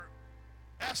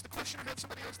ask the question or have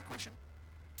somebody ask the question?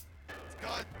 If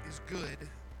God is good,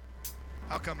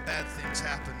 how come bad things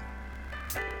happen?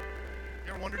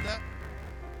 You ever wondered that?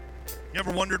 You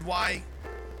ever wondered why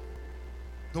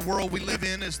the world we live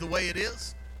in is the way it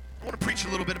is? I want to preach a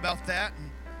little bit about that, and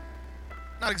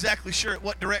not exactly sure at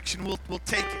what direction we'll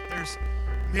take it. There's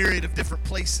a myriad of different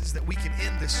places that we can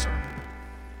end this sermon.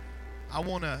 I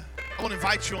want to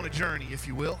invite you on a journey, if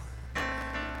you will.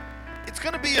 It's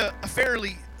going to be a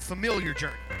fairly familiar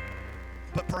journey,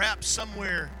 but perhaps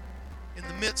somewhere in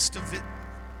the midst of it,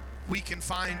 we can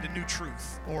find a new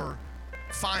truth or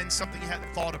find something you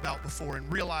hadn't thought about before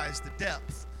and realize the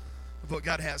depth of what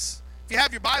God has. If you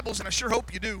have your Bibles, and I sure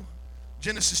hope you do,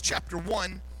 Genesis chapter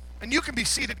 1, and you can be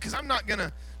seated because I'm not going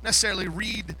to necessarily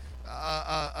read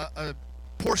a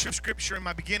portion of Scripture in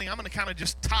my beginning. I'm going to kind of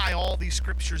just tie all these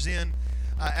Scriptures in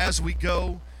as we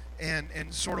go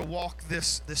and sort of walk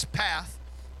this path.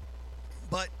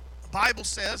 But the Bible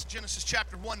says, Genesis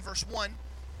chapter 1, verse 1,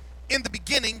 in the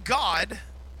beginning, God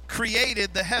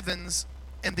created the heavens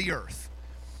and the earth.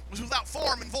 It was without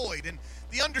form and void. And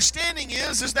the understanding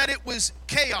is that it was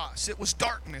chaos. It was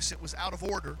darkness. It was out of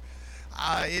order.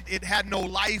 It had no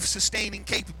life-sustaining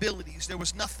capabilities. There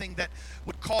was nothing that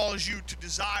would cause you to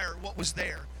desire what was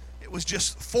there. It was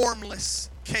just formless,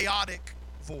 chaotic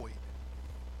void.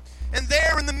 And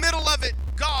there in the middle of it,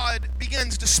 God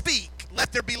begins to speak.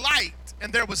 Let there be light.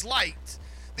 And there was light.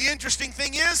 The interesting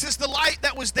thing is the light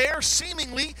that was there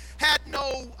seemingly had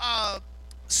no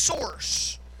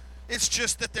source. It's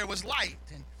just that there was light.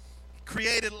 And he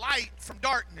created light from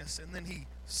darkness. And then he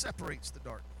separates the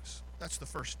darkness. That's the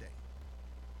first day.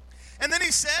 And then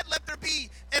he said, let there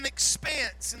be an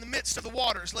expanse in the midst of the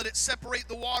waters. Let it separate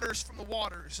the waters from the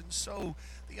waters. And so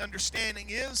the understanding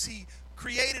is he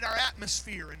created our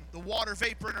atmosphere, and the water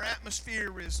vapor in our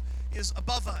atmosphere is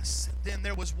above us. Then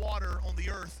there was water on the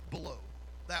earth below.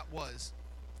 That was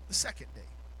the second day.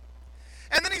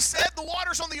 And then he said, the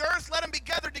waters on the earth, let them be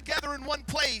gathered together in one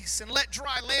place, and let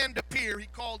dry land appear. He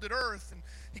called it earth, and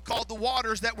he called the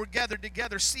waters that were gathered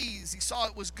together seas. He saw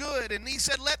it was good, and he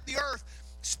said, let the earth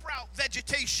sprout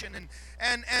vegetation,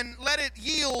 and let it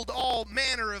yield all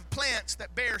manner of plants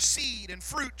that bear seed, and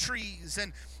fruit trees,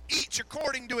 and each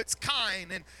according to its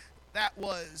kind. And that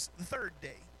was the third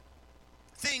day.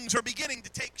 Things are beginning to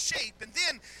take shape. And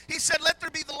then he said, let there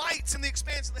be the lights in the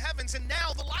expanse of the heavens. And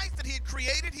now the light that he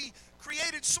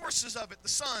created sources of it, the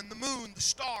sun, the moon, the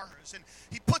stars, and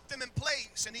he put them in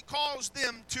place, and he caused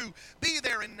them to be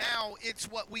there. And now it's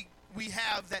what we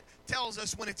have that tells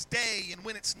us when it's day and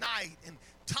when it's night, and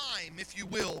time, if you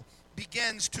will,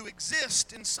 begins to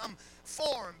exist in some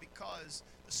form, because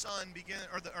the sun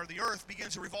or the earth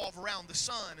begins to revolve around the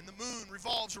sun, and the moon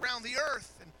revolves around the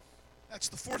earth. And that's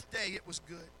the fourth day. It was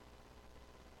good.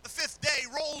 The fifth day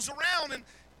rolls around, and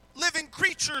living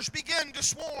creatures begin to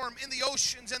swarm in the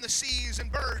oceans and the seas, and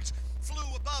birds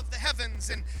flew above the heavens.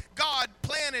 And God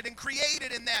planted and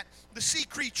created in that the sea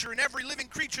creature and every living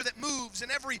creature that moves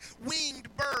and every winged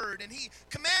bird. And he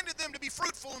commanded them to be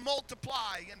fruitful and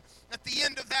multiply. And at the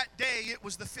end of that day, it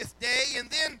was the fifth day. And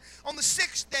then on the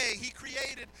sixth day, he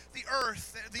created the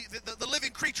earth, the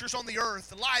living creatures on the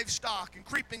earth, the livestock and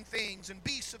creeping things and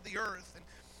beasts of the earth, and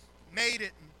made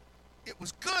it. And it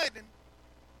was good. And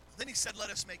then he said, let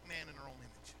us make man in our own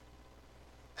image.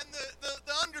 And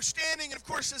the understanding, and of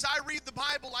course, as I read the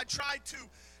Bible, I try to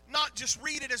not just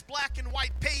read it as black and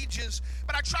white pages,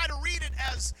 but I try to read it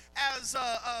as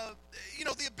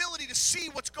the ability to see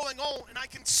what's going on, and I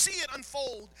can see it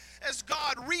unfold as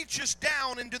God reaches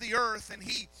down into the earth, and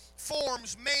he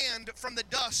forms man from the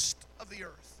dust of the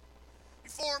earth. He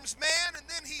forms man, and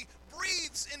then he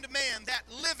breathes into man that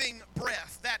living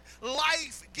breath, that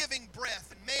life-giving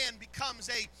breath, and man becomes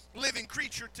a living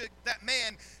creature to that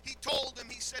man. He told him,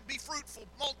 he said, be fruitful,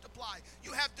 multiply.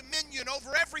 You have dominion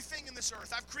over everything in this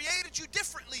earth. I've created you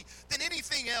differently than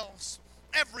anything else.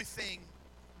 Everything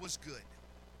was good.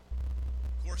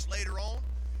 Of course, later on,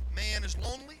 man is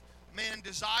lonely. Man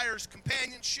desires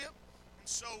companionship. And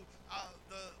so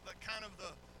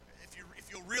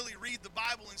if you'll really read the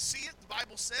Bible and see it, the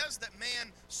Bible says that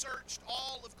man searched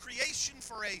all of creation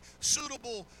for a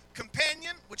suitable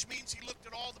companion, which means he looked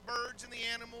at all the birds and the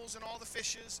animals and all the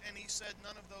fishes, and he said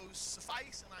none of those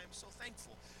suffice, and I am so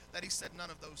thankful that he said none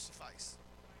of those suffice.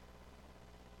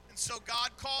 And so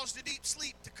God caused a deep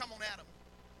sleep to come on Adam.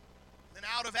 Then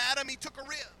out of Adam he took a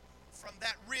rib. From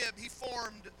that rib he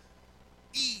formed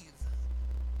Eve.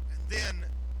 And then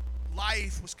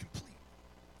life was complete.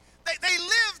 They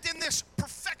lived in this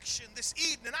perfection, this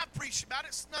Eden, and I've preached about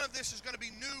it. None of this is going to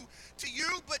be new to you,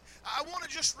 but I want to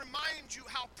just remind you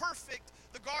how perfect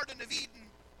the Garden of Eden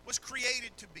was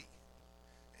created to be.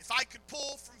 If I could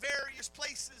pull from various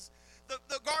places.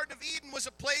 The Garden of Eden was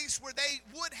a place where they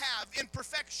would have, in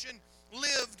perfection,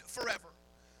 lived forever.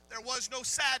 There was no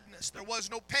sadness, there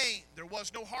was no pain, there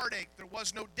was no heartache, there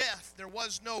was no death, there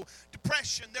was no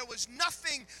depression, there was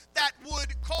nothing that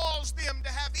would cause them to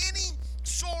have any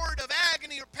sort of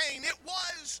agony or pain. It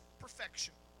was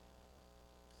perfection.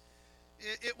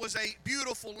 It was a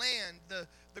beautiful land.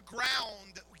 The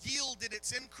ground yielded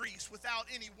its increase without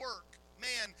any work.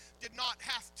 Man did not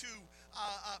have to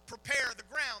prepare the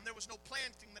ground. There was no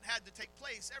planting that had to take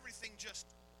place. Everything just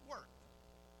worked.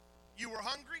 You were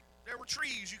hungry, there were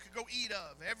trees you could go eat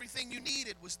of. Everything you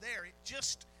needed was there. It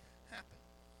just happened.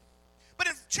 But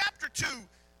in chapter 2,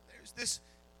 there's this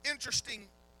interesting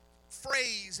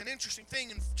phrase, an interesting thing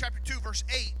in chapter 2, verse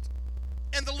 8.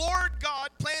 And the Lord God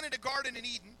planted a garden in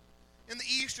Eden in the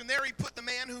east, and there he put the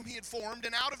man whom he had formed.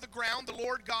 And out of the ground the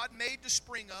Lord God made to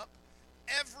spring up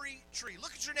every tree.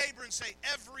 Look at your neighbor and say,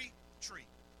 every tree.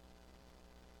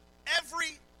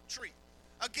 Every tree.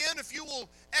 Again, if you will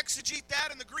exegete that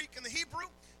in the Greek and the Hebrew,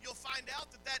 you'll find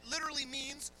out that that literally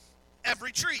means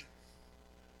every tree.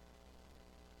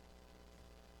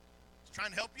 Just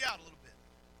trying to help you out a little bit.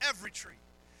 Every tree.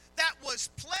 That was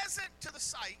pleasant to the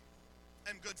sight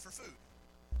and good for food.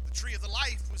 The tree of the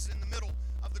life was in the middle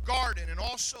of the garden, and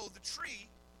also the tree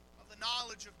of the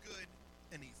knowledge of good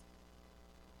and evil.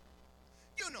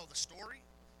 You know the story.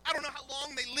 I don't know how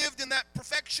long they lived in that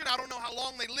perfection. I don't know how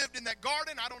long they lived in that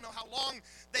garden. I don't know how long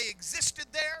they existed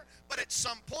there. But at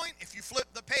some point, if you flip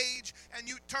the page and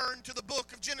you turn to the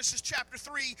book of Genesis chapter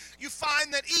 3, you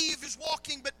find that Eve is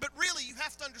walking, but really you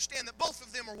have to understand that both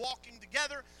of them are walking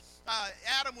together.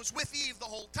 Adam was with Eve the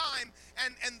whole time,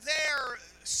 and there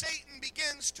Satan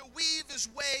begins to weave his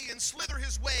way and slither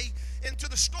his way into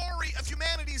the story of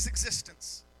humanity's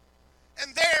existence.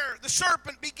 And there the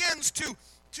serpent begins to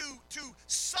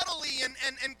subtly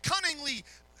and cunningly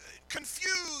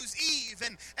confuse Eve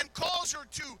and cause her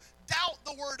to doubt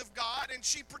the word of God, and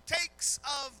she partakes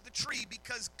of the tree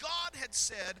because God had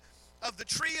said, of the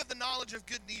tree of the knowledge of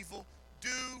good and evil, do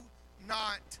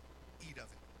not eat of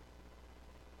it.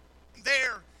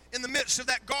 There, in the midst of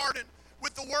that garden,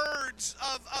 with the words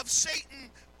of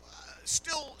Satan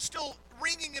still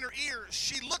ringing in her ears,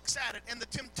 she looks at it, and the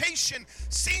temptation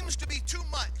seems to be too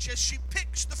much as she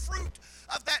picks the fruit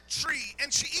of that tree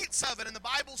and she eats of it. And the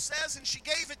Bible says, and she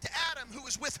gave it to Adam who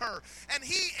was with her, and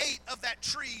he ate of that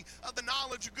tree of the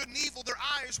knowledge of good and evil. Their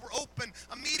eyes were open.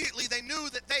 Immediately they knew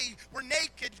that they were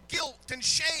naked. Guilt and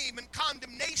shame and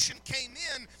condemnation came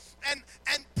in,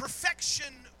 and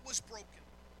perfection was broken.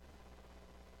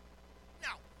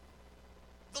 Now,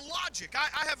 the logic,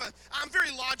 I'm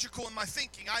very logical in my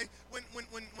thinking.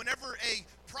 Whenever a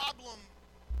problem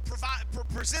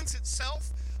presents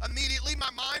itself, immediately my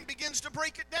mind begins to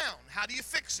break it down. How do you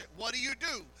fix it? What do you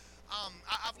do?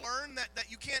 I've learned that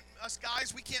you can't, us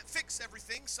guys, we can't fix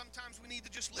everything. Sometimes we need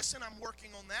to just listen. I'm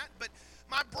working on that. But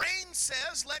my brain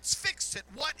says, let's fix it.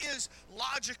 What is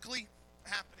logically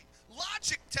happening?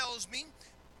 Logic tells me,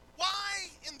 why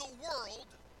in the world,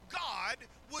 God,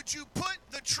 would you put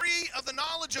the tree of the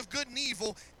knowledge of good and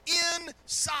evil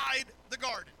inside the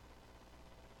garden?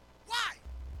 Why?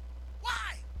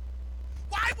 Why?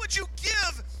 Why would you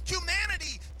give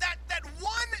humanity that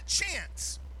one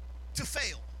chance to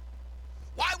fail?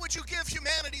 Why would you give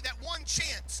humanity that one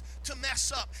chance to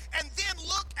mess up? And then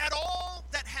look at all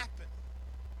that happened.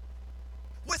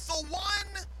 With the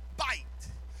one bite,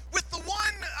 with the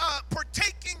one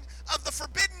partaking of the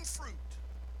forbidden fruit,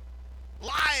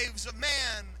 lives of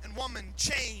man and woman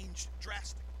changed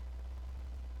drastically.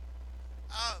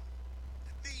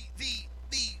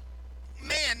 The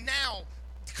man now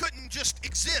couldn't just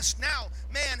exist. Now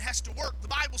man has to work. The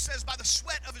Bible says by the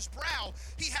sweat of his brow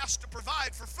he has to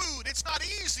provide for food. It's not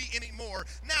easy anymore.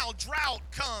 Now drought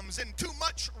comes and too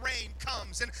much rain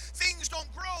comes and things don't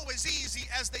grow as easy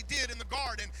as they did in the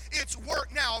garden. It's work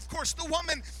now. Of course, the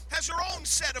woman has her own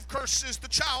set of curses, the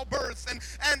childbirth and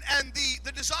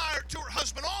the desire to her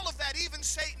husband. All of that, even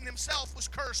Satan himself was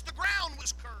cursed. The ground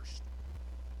was cursed.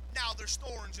 Now there's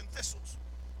thorns and thistles.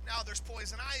 Now there's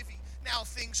poison ivy. Now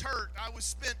things hurt. I was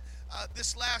spent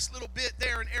this last little bit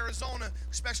there in Arizona,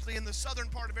 especially in the southern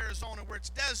part of Arizona where it's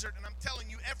desert, and I'm telling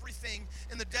you, everything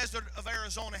in the desert of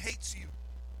Arizona hates you.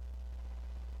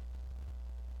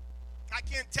 I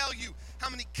can't tell you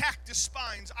how many cactus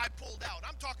spines I pulled out.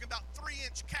 I'm talking about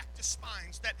 3-inch cactus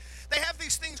spines. That they have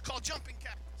these things called jumping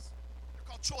cactus. They're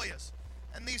called choyas.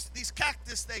 And these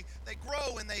cactus, they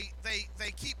grow and they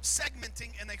keep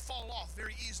segmenting and they fall off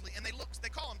very easily. And they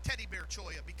call them teddy bear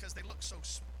choya because they look so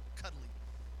cuddly.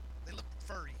 They look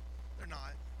furry. They're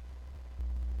not.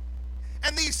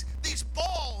 And these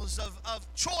balls of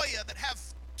cholla that have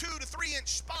 2 to 3 inch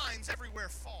spines everywhere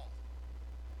fall.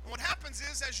 And what happens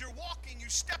is, as you're walking, you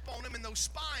step on them and those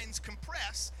spines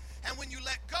compress. And when you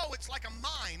let go, it's like a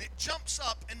mine. It jumps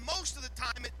up, and most of the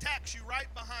time it tacks you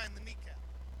right behind the kneecap.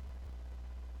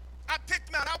 I picked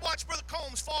him out. I watched Brother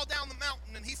Combs fall down the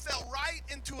mountain, and he fell right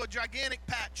into a gigantic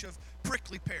patch of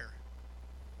prickly pear.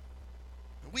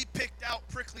 And we picked out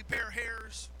prickly pear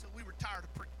hairs until we were tired of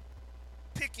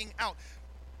picking out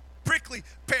prickly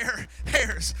pear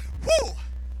hairs. Woo!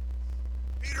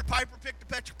 Peter Piper picked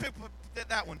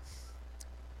that one.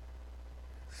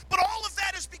 But all of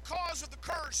that is because of the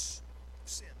curse of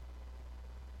sin.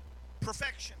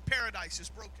 Perfection, paradise is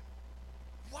broken.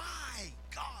 Why,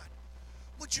 God,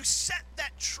 would you set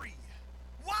that tree?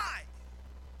 Why?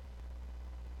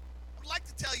 I would like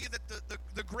to tell you that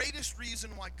the greatest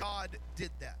reason why God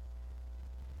did that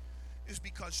is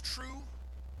because true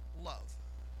love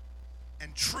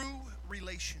and true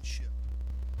relationship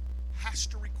has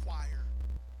to require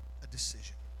a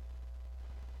decision.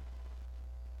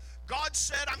 God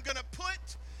said, I'm going to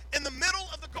put in the middle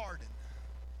of the garden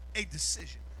a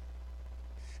decision.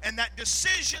 And that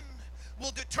decision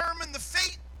will determine the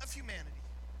fate of humanity.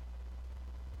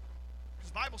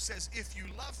 Because the Bible says, if you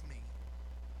love me,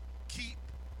 keep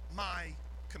my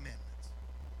commandments.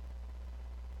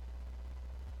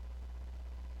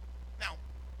 Now,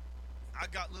 I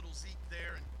got little Zeke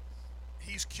there, and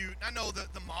he's cute. I know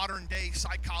that the modern day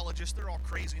psychologists, they're all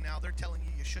crazy now. They're telling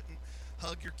you shouldn't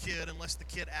hug your kid unless the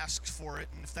kid asks for it.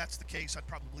 And if that's the case, I'd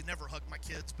probably never hug my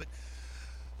kids. But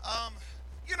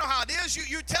you know how it is.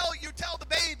 You tell the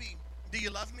baby, do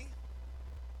you love me?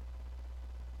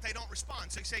 They don't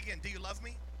respond. So you say again, do you love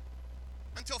me?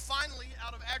 Until finally,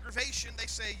 out of aggravation, they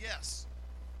say yes.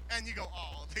 And you go,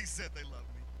 oh, they said they love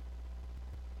me.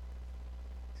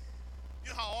 You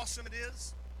know how awesome it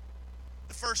is?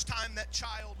 The first time that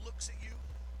child looks at you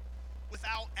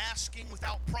without asking,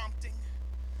 without prompting,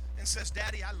 and says,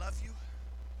 Daddy, I love you.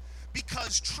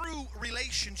 Because true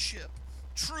relationship,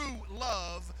 true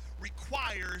love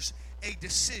requires a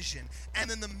decision. And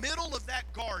in the middle of that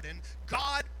garden,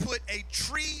 God put a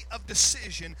tree of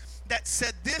decision that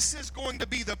said this is going to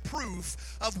be the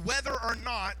proof of whether or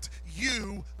not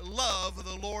you love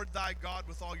the Lord thy God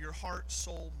with all your heart,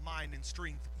 soul, mind, and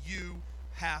strength. You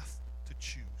have to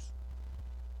choose.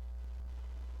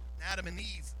 Adam and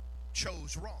Eve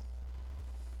chose wrong.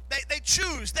 They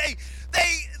choose. They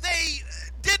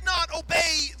did not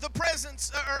obey the presence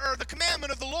or the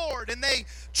commandment of the Lord, and they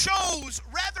chose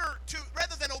rather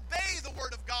than obey the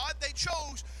word of God, they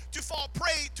chose to fall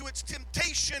prey to its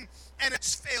temptation and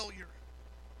its failure.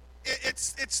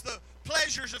 It's the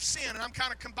pleasures of sin, and I'm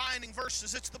kind of combining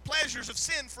verses. It's the pleasures of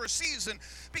sin for a season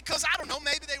because, I don't know,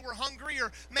 maybe they were hungry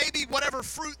or maybe whatever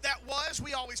fruit that was.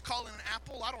 We always call it an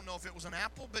apple. I don't know if it was an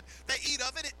apple, but they eat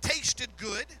of it. It tasted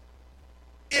good.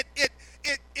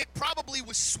 It probably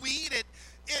was sweet.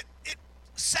 It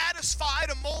satisfied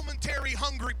a momentary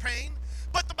hungry pain.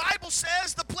 But the Bible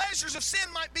says the pleasures of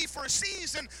sin might be for a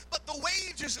season, but the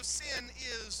wages of sin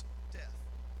is death.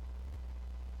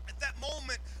 At that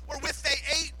moment wherewith they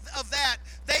ate of that,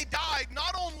 they died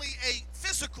not only a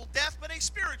physical death, but a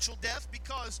spiritual death,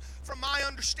 because from my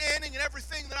understanding and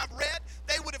everything that I've read,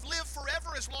 they would have lived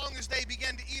forever as long as they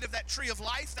began to eat of that tree of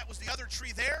life. That was the other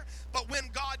tree there. But when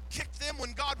God kicked them,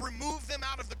 when God removed them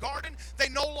out of the garden, they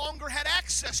no longer had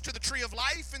access to the tree of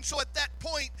life. And so at that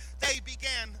point, they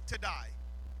began to die.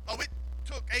 Oh, it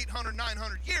took 800,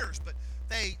 900 years, but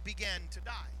they began to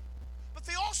die. But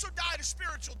they also died a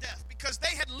spiritual death because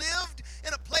they had lived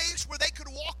in a place where they could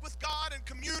walk with God and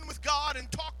commune with God and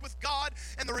talk with God,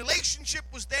 and the relationship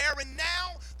was there. And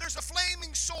now there's a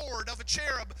flaming sword of a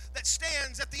cherub that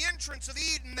stands at the entrance of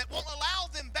Eden that won't allow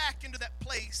them back into that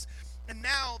place. And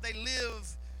now they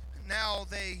live, and now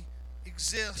they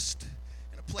exist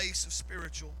in a place of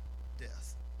spiritual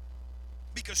death.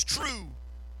 Because true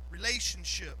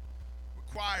relationship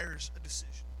requires a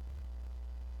decision.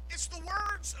 It's the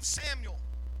words of Samuel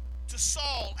to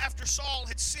Saul after Saul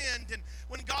had sinned, and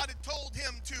when God had told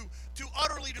him to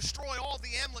utterly destroy all the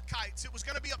Amalekites. It was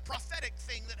going to be a prophetic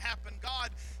thing that happened.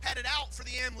 God had it out for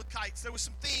the Amalekites. There were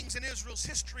some things in Israel's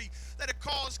history that had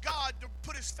caused God to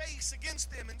put his face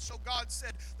against them, and so God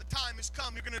said, the time has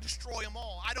come, you're going to destroy them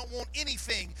all. I don't want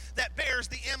anything that bears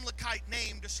the Amalekite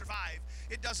name to survive.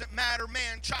 It doesn't matter,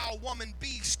 man, child, woman,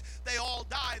 beast, they all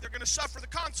die. They're going to suffer the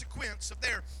consequence of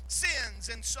their sins.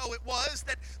 And so it was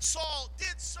that Saul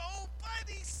did so, but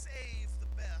he saved the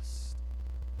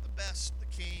best, the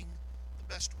king,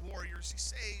 the best warriors. He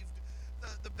saved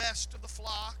the best of the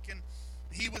flock, and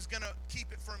he was going to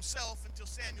keep it for himself until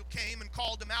Samuel came and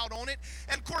called him out on it.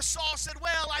 And of course Saul said,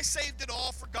 well, I saved it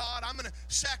all for God. I'm going to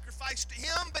sacrifice to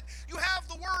him. But you have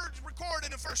the words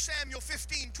recorded in 1 Samuel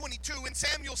 15:22. And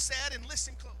Samuel said, and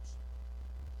listen close,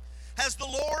 has the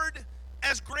Lord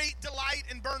as great delight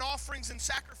in burnt offerings and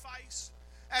sacrifice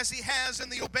as he has in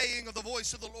the obeying of the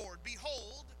voice of the Lord?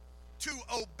 Behold, to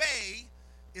obey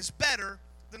is better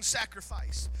than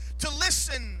sacrifice. To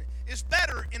listen is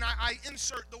better, and I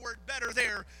insert the word better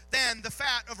there, than the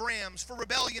fat of rams. For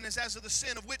rebellion is as of the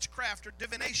sin of witchcraft or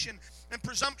divination, and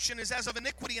presumption is as of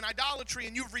iniquity and idolatry.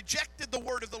 And you've rejected the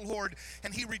word of the Lord,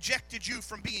 and he rejected you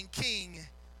from being king.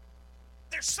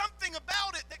 There's something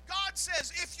about it that God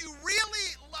says, if you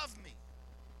really love me,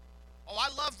 oh, I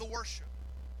love the worship.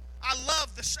 I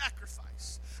love the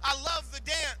sacrifice. I love the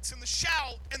dance and the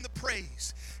shout and the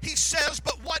praise. He says,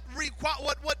 but what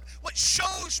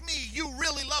shows me you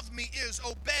really love me is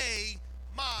obey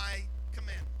my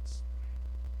commandments.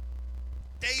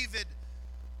 David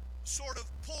sort of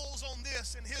pulls on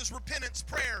this in his repentance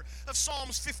prayer of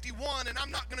Psalms 51, and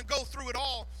I'm not going to go through it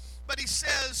all, but he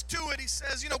says to it, he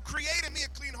says, create in me a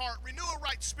clean heart, renew a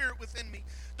right spirit within me.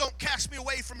 Don't cast me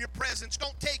away from your presence.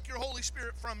 Don't take your Holy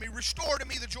Spirit from me. Restore to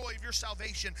me the joy of your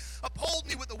salvation. Uphold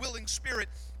me with a willing spirit.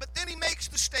 But then he makes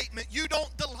the statement, you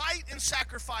don't delight in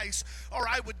sacrifice, or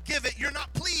I would give it. You're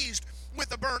not pleased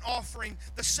with a burnt offering,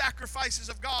 the sacrifices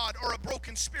of God, or a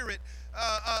broken spirit,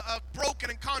 a broken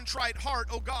and contrite heart,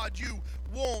 oh God, you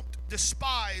won't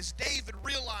despise. David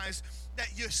realized that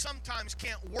you sometimes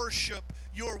can't worship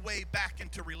your way back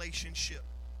into relationship.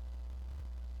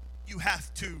 You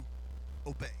have to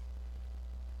obey.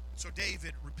 So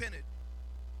David repented.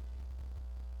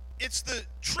 It's the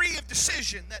tree of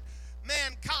decision that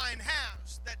mankind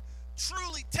has that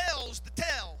truly tells the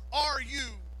tale. Are you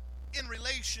in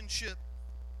relationship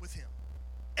with him?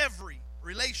 Every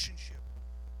relationship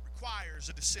requires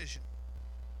a decision.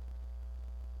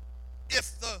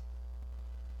 If the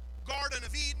Garden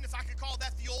of Eden, if I could call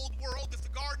that the old world, if the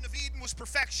Garden of Eden was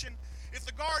perfection, if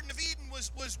the Garden of Eden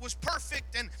was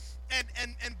perfect and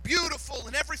beautiful,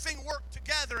 and everything worked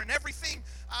together and everything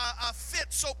fit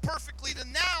so perfectly,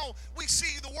 then now we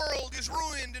see the world is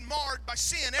ruined and marred by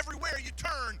sin. Everywhere you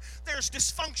turn, there's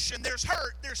dysfunction, there's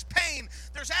hurt, there's pain,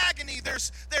 there's agony,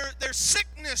 there's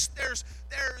sickness, there's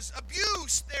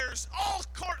abuse, there's all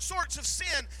sorts of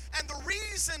sin. And the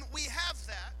reason we have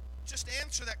that, just to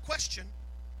answer that question,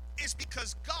 is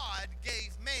because God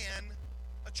gave man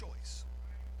a choice.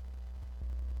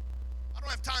 I don't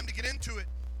have time to get into it,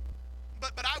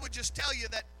 but I would just tell you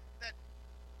that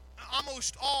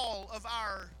almost all of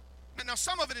our, now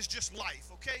some of it is just life,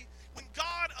 okay? When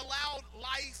God allowed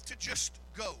life to just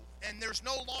go, and there's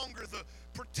no longer the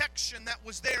protection that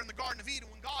was there in the Garden of Eden,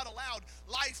 when God allowed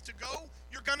life to go,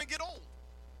 you're going to get old.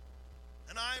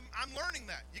 And I'm learning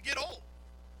that. You get old.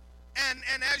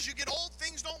 And as you get old,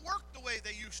 things don't work the way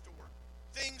they used to work.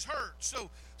 Things hurt. So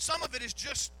some of it is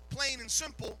just plain and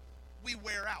simple, we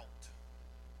wear out.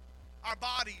 Our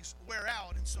bodies wear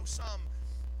out, and so some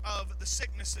of the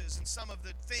sicknesses and some of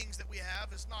the things that we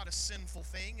have is not a sinful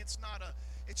thing.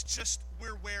 It's just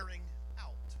we're wearing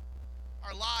out.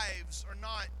 Our lives are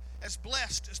not as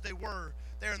blessed as they were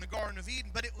there in the Garden of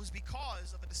Eden, but it was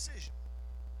because of a decision.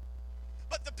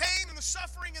 But the pain and the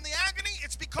suffering and the agony,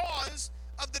 it's because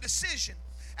of the decision.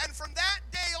 And from that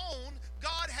day on,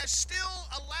 God has still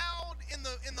allowed in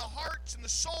the hearts and the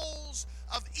souls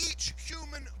of each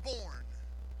human born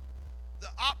the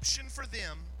option for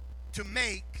them to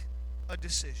make a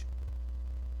decision.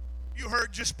 You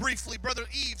heard just briefly Brother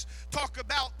Eves talk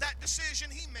about that decision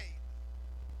he made.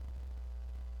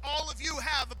 All of you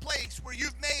have a place where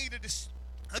you've made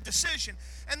a decision.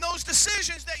 And those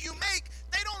decisions that you make,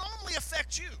 they don't only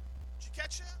affect you. Did you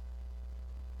catch that?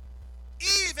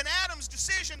 Eve and Adam's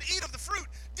decision to eat of the fruit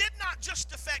did not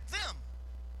just affect them.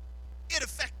 It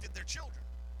affected their children.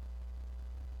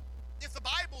 If the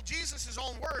Bible, Jesus'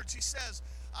 own words, he says,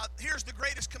 here's the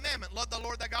greatest commandment. Love the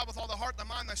Lord thy God with all thy heart, thy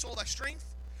mind, thy soul, thy strength.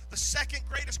 The second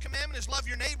greatest commandment is love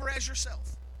your neighbor as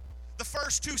yourself. The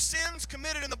first two sins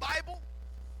committed in the Bible,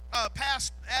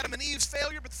 past Adam and Eve's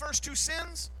failure, but the first two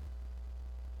sins,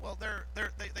 well,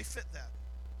 they fit that.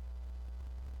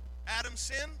 Adam's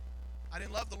sin, I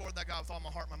didn't love the Lord thy God with all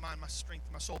my heart, my mind, my strength,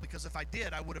 and my soul, because if I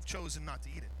did, I would have chosen not to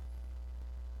eat it.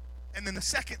 And then the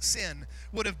second sin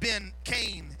would have been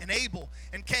Cain and Abel,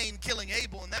 and Cain killing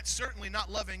Abel, and that's certainly not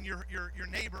loving your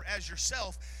neighbor as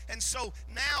yourself. And so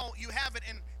now you have it,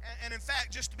 and in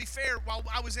fact, just to be fair, while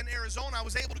I was in Arizona, I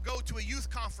was able to go to a youth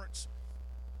conference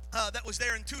that was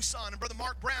there in Tucson, and Brother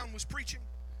Mark Brown was preaching.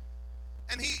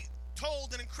 And he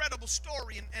told an incredible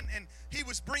story, and he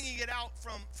was bringing it out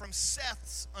from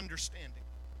Seth's understanding.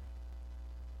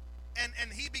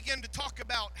 And he began to talk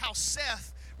about how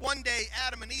Seth, one day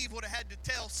Adam and Eve would have had to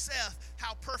tell Seth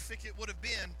how perfect it would have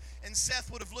been. And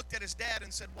Seth would have looked at his dad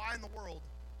and said, why in the world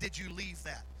did you leave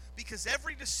that? Because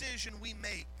every decision we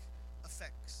make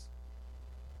affects.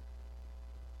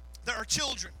 There are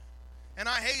children, and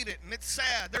I hate it, and it's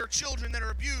sad. There are children that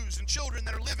are abused and children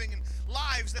that are living in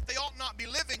lives that they ought not be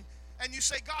living. And you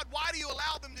say, God, why do you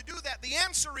allow them to do that? The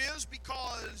answer is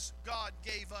because God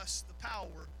gave us the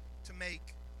power to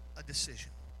make a decision.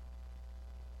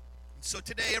 And so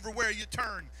today, everywhere you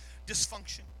turn,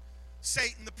 dysfunction.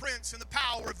 Satan, the prince and the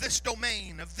power of this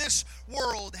domain, of this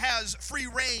world, has free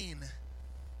reign.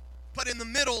 But in the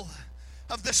middle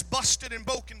of this busted and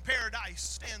broken paradise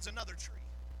stands another tree.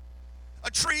 A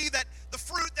tree that the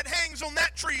fruit that hangs on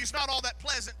that tree is not all that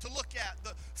pleasant to look at.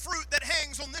 The fruit that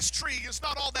hangs on this tree is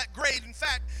not all that great. In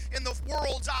fact, in the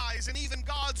world's eyes, and even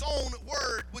God's own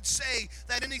word would say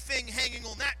that anything hanging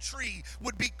on that tree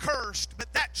would be cursed.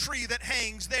 But that tree that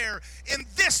hangs there in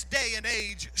this day and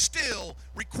age still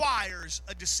requires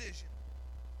a decision.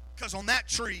 Because on that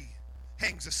tree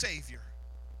hangs a Savior.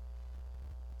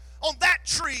 On that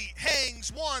tree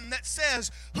hangs one that says,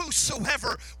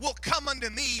 whosoever will come unto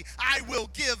me, I will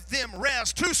give them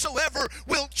rest. Whosoever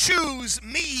will choose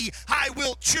me, I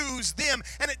will choose them.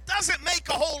 And it doesn't make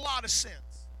a whole lot of sense.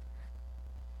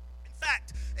 In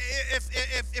fact,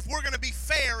 if we're going to be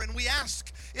fair and we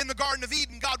ask in the Garden of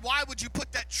Eden, God, why would you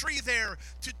put that tree there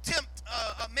to tempt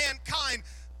mankind?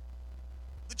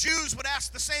 The Jews would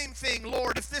ask the same thing,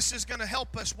 Lord, if this is going to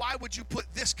help us, why would you put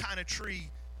this kind of tree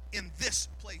in this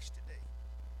place today?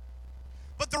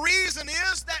 But the reason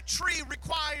is that tree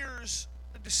requires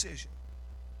a decision.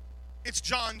 It's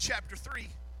John chapter 3,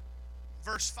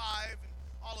 verse 5, and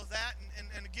all of that.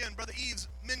 And again, Brother Eves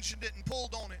mentioned it and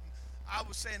pulled on it. And I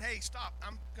was saying, hey, stop.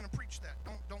 I'm going to preach that.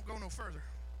 Don't go no further.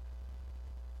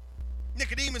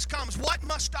 Nicodemus comes. What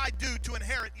must I do to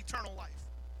inherit eternal life?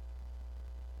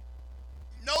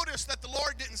 Notice that the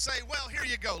Lord didn't say, well, here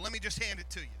you go. Let me just hand it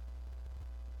to you.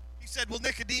 He said, well,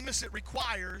 Nicodemus, it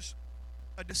requires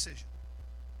a decision.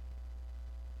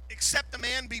 Except a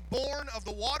man be born of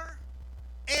the water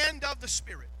and of the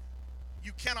Spirit,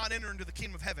 you cannot enter into the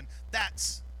kingdom of heaven.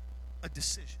 That's a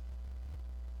decision.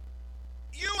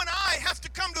 You and I have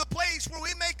to come to a place where we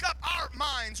make up our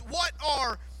minds. What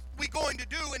are we going to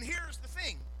do? And here's the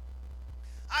thing.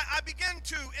 I begin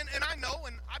to, and I know,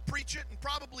 and I preach it, and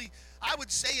probably I would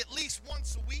say at least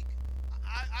once a week,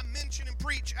 I mention and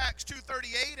preach Acts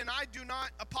 2:38, and I do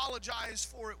not apologize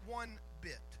for it one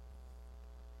bit.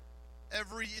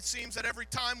 It seems that every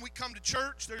time we come to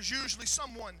church, there's usually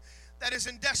someone that is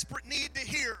in desperate need to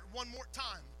hear one more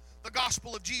time the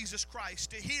gospel of Jesus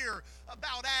Christ, to hear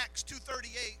about Acts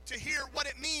 2:38, to hear what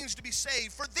it means to be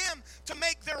saved, for them to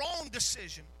make their own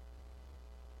decision.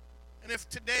 And if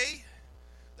today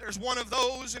there's one of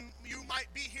those, and you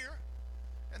might be here,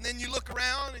 and then you look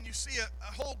around and you see a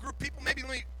whole group of people. Maybe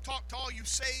let me talk to all you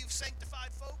saved, sanctified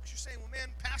folks. You're saying, well, man,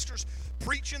 pastor's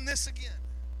preaching this again.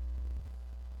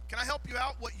 Can I help you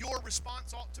out what your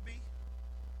response ought to be?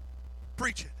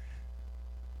 Preach it.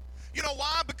 You know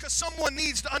why? Because someone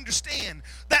needs to understand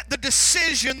that the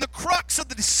decision, the crux of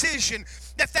the decision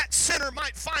that sinner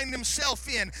might find himself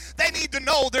in, they need to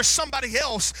know there's somebody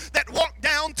else that walked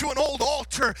down to an old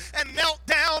altar and knelt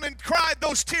down and cried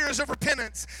those tears of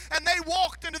repentance. And they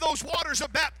walked into those waters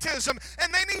of baptism,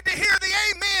 and they need to hear the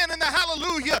amen and the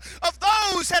hallelujah of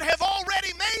those that have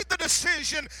already made the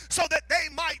decision so that they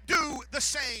might do the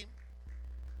same.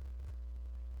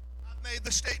 I've made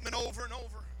the statement over and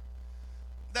over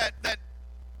that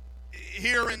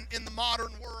here in the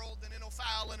modern world and in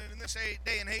O'Fallon and in this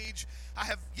day and age, I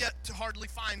have yet to hardly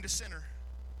find a sinner.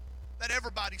 That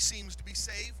everybody seems to be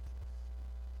saved.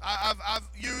 I've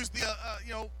used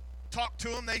talked to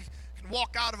them. They can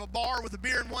walk out of a bar with a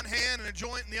beer in one hand and a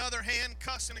joint in the other hand,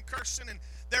 cussing and cursing, and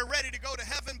they're ready to go to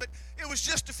heaven. But it was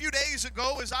just a few days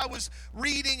ago as I was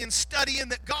reading and studying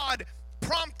that God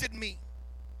prompted me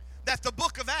that the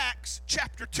book of Acts,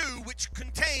 chapter 2, which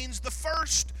contains the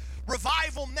first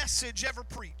revival message ever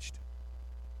preached.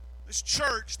 This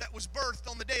church that was birthed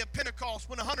on the day of Pentecost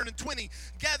when 120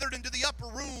 gathered into the upper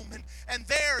room, and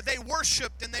there they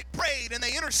worshiped and they prayed and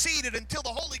they interceded until the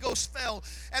Holy Ghost fell.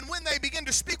 And when they began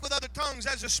to speak with other tongues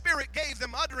as the Spirit gave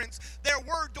them utterance, there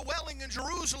were dwelling in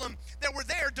Jerusalem, there were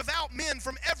there devout men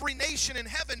from every nation in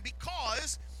heaven,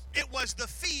 because it was the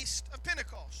feast of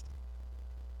Pentecost.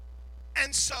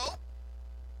 And so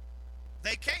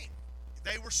they came.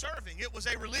 They were serving. It was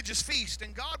a religious feast.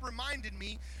 And God reminded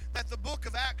me that the book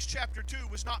of Acts chapter 2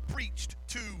 was not preached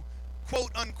to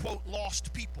quote-unquote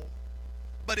lost people,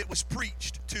 but it was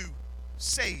preached to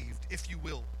saved, if you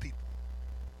will, people.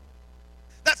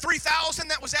 That 3,000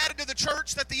 that was added to the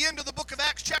church that the end of the book of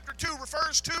Acts chapter 2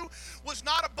 refers to was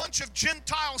not a bunch of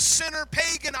Gentile, sinner,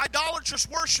 pagan, idolatrous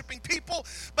worshiping people,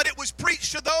 but it was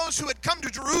preached to those who had come to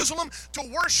Jerusalem to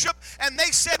worship, and they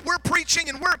said, we're preaching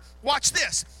and watch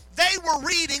this, they were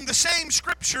reading the same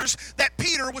scriptures that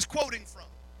Peter was quoting from.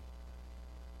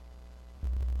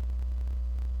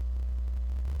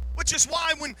 Which is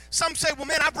why when some say, well,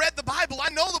 man, I've read the Bible, I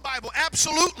know the Bible,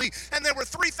 absolutely. And there were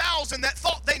 3,000 that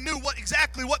thought they knew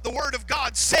exactly what the Word of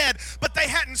God said, but they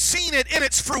hadn't seen it in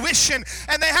its fruition,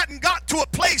 and they hadn't got to a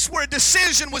place where a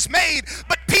decision was made.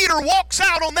 But Peter walks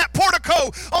out on that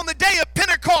portico on the day of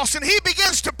Pentecost, and he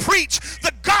begins to preach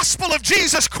the gospel of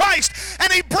Jesus Christ,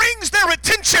 and he brings their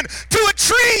attention to a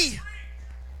tree.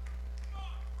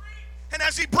 And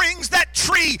as he brings that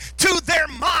tree to their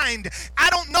mind, I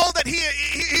don't know that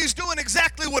he's doing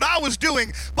exactly what I was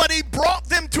doing, but he brought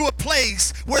them to a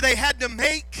place where they had to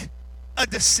make a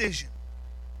decision.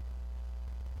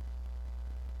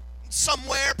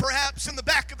 Somewhere, perhaps in the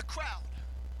back of the crowd,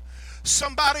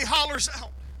 somebody hollers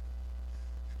out,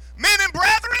 men and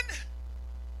brethren,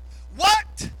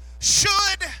 what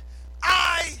should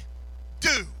I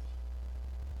do?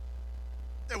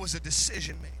 There was a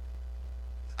decision made.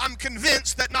 I'm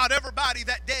convinced that not everybody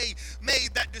that day made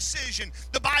that decision.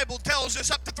 The Bible tells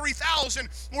us up to 3,000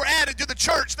 were added to the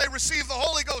church. They received the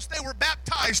Holy Ghost. They were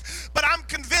baptized. But I'm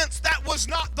convinced that was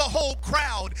not the whole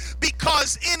crowd,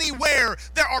 because anywhere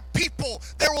there are people,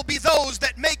 there will be those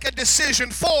that make a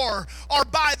decision for, or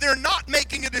by their not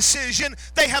making a decision,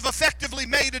 they have effectively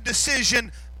made a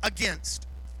decision against.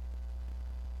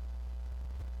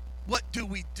 What do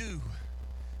we do?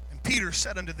 Peter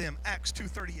said unto them, Acts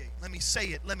 2:38. Let me say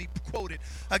it. Let me quote it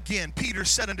again. Peter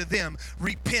said unto them,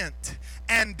 repent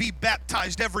and be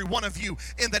baptized, every one of you,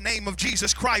 in the name of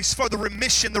Jesus Christ for the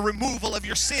remission, the removal of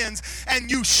your sins, and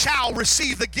you shall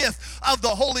receive the gift of the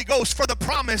Holy Ghost. For the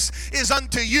promise is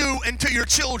unto you and to your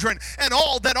children and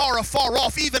all that are afar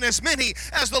off, even as many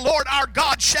as the Lord our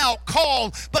God shall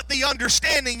call. But the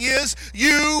understanding is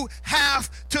you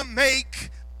have to make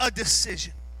a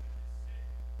decision.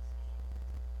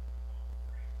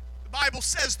 The Bible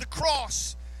says the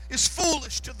cross is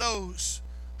foolish to those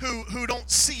who don't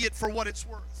see it for what it's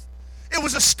worth. It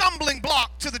was a stumbling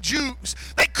block to the Jews.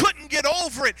 They couldn't get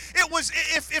over it. It was,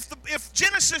 if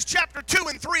Genesis chapter 2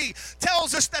 and 3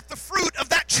 tells us that the fruit of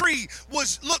that tree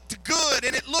looked good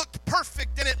and it looked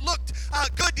perfect and it looked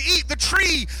good to eat, the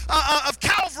tree of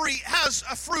Calvary has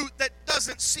a fruit that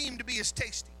doesn't seem to be as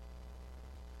tasty.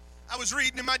 I was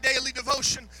reading in my daily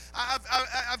devotion.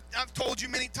 I've told you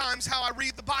many times how I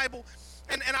read the Bible.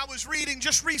 And I was reading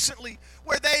just recently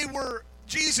where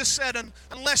Jesus said,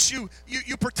 unless you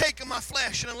partake of my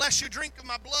flesh and unless you drink of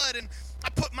my blood, and I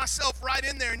put myself right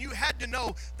in there, and you had to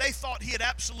know they thought he had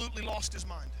absolutely lost his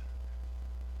mind.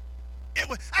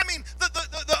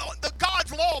 The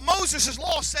God's law, Moses'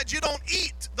 law said you don't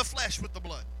eat the flesh with the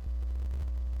blood.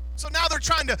 So now they're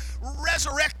trying to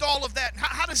resurrect all of that.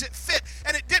 How does it fit?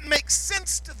 And it didn't make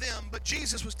sense to them, but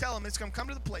Jesus was telling them it's going to come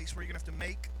to the place where you're going to have to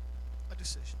make a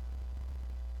decision.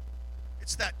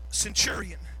 It's that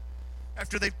centurion,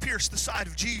 after they pierced the side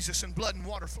of Jesus and blood and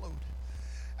water flowed.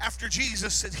 After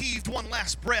Jesus had heaved one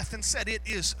last breath and said, it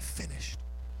is finished.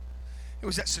 It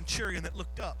was that centurion that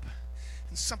looked up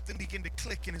and something began to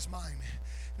click in his mind.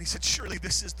 And he said, surely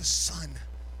this is the Son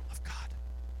of God.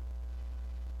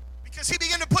 Because he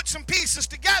began to put some pieces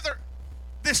together.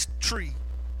 This tree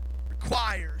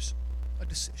requires a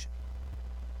decision.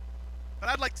 But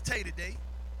I'd like to tell you today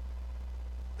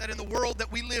that in the world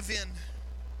that we live in,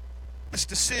 this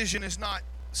decision is not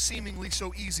seemingly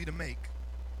so easy to make.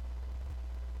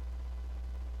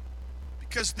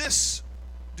 Because this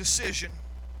decision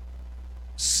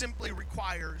simply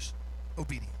requires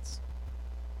obedience.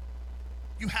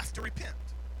 You have to repent.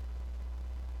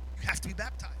 You have to be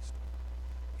baptized.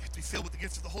 You have to be filled with the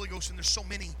gift of the Holy Ghost, and there's so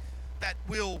many that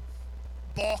will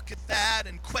balk at that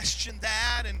and question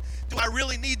that, and do I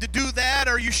really need to do that?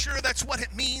 Are you sure that's what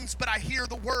it means? But I hear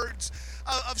the words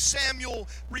of Samuel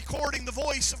recording the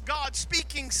voice of God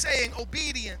speaking, saying,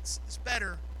 obedience is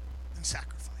better than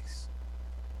sacrifice.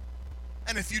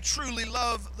 And if you truly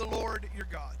love the Lord your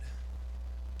God,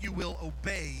 you will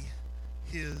obey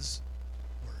his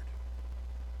word.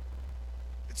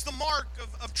 It's the mark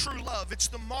of true love. It's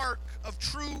the mark of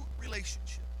true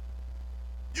relationship.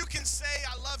 You can say,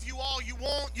 I love you all you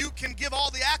want. You can give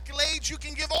all the accolades. You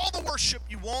can give all the worship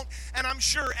you want. And I'm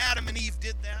sure Adam and Eve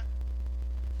did that.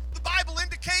 The Bible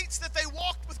indicates that they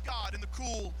walked with God in the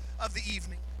cool of the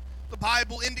evening. The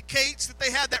Bible indicates that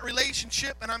they had that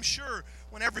relationship, and I'm sure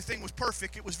when everything was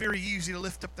perfect, it was very easy to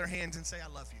lift up their hands and say, I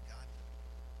love you, God.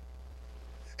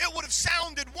 It would have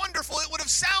sounded wonderful. It would have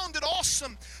sounded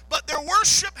awesome. But their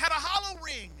worship had a hollow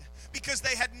ring because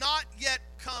they had not yet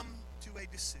come to a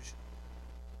decision.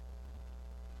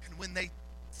 And when they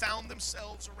found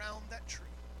themselves around that tree,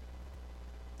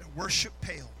 their worship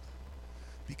paled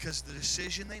because the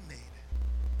decision they made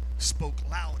spoke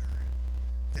louder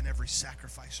than every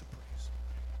sacrifice of praise.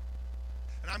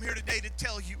 And I'm here today to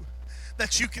tell you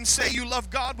that you can say you love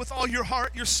God with all your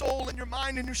heart, your soul, and your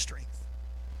mind, and your strength.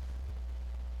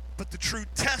 But the true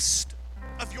test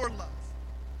of your love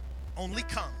only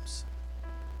comes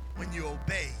when you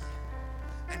obey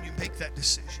and you make that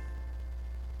decision.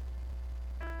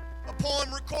 A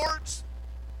poem records,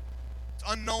 it's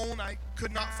unknown, I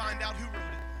could not find out who wrote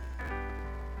it.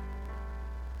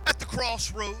 At the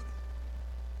crossroad,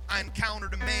 I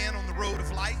encountered a man on the road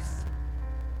of life,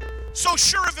 so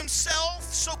sure of himself,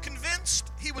 so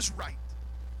convinced he was right.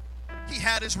 He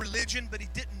had his religion, but he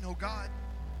didn't know God.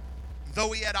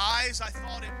 Though he had eyes, I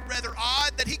thought it rather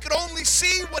odd that he could only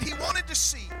see what he wanted to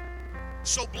see,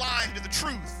 so blind to the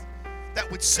truth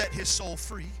that would set his soul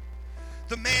free.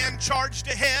 The man charged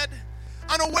ahead,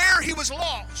 unaware he was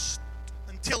lost,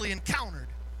 until he encountered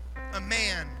a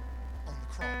man on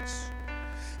the cross.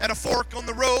 At a fork on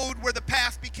the road where the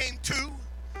path became two,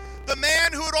 the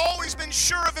man who had always been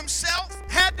sure of himself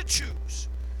had to choose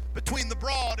between the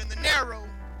broad and the narrow,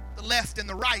 the left and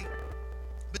the right,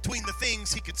 between the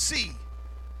things he could see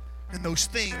and those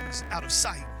things out of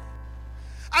sight.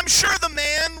 I'm sure the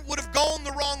man would have gone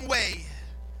the wrong way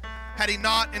had he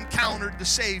not encountered the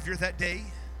Savior that day.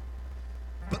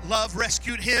 But love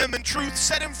rescued him and truth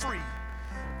set him free.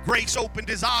 Grace opened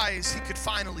his eyes, he could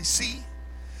finally see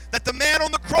that the man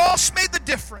on the cross made the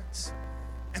difference.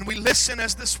 And we listen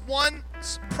as this one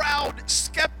proud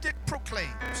skeptic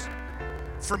proclaims,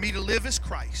 for me to live is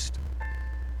Christ,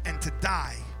 and to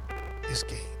die is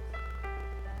gain.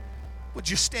 Would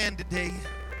you stand today?